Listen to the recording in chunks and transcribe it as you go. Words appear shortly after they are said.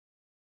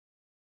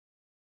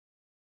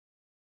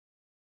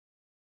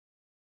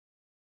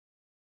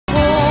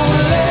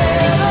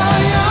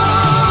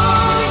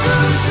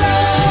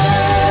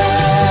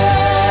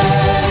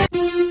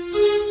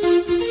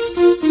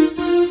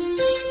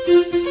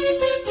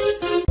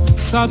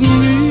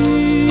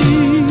suddenly.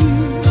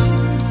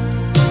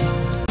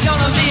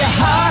 Gonna be a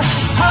hot,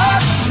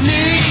 hot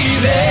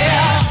lady.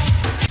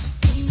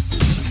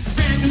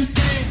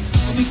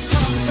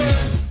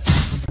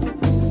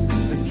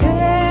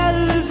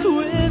 Careless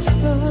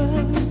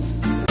whispers.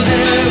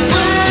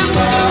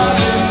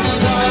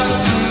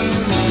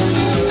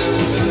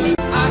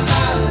 I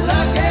got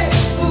lucky,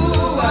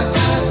 ooh, I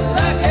got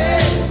lucky.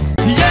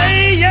 Yeah,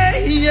 yeah,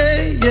 yeah,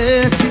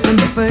 yeah, keeping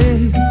the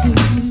faith.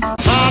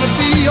 Trying to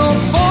be your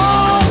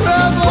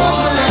forever.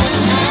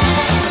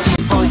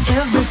 For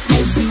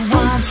everything she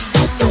wants,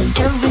 for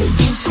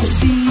everything she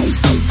sees.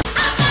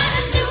 I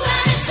wanna do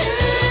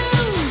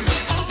attitude.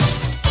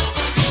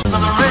 On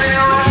the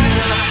radio,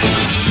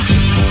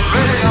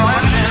 radio,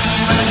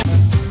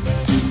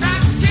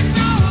 that you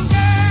know,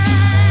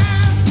 girl.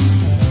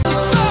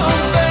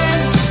 Some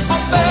things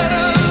are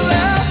better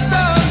left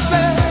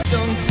unsaid.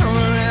 Don't come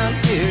around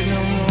here no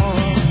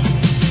more.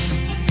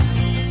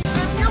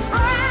 You're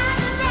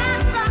praying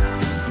dancer,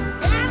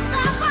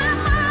 dancer for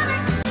money.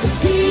 The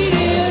beat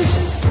is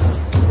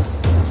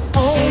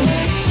on.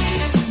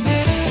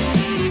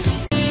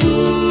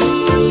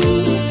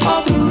 Smooth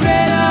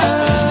operator.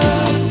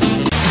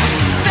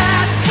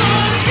 That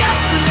was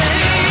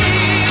yesterday.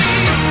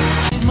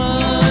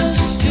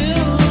 Much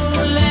too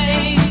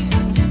late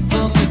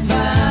for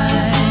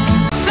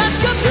goodbye. Such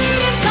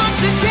complete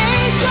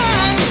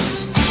intoxication.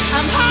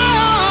 I'm high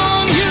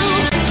on you.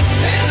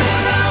 And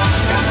then I've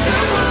got to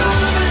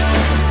move it.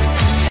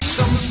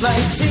 Some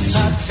like it's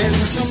hot and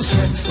some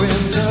sweat when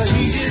the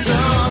heat is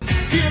on.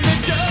 Give me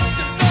just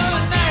a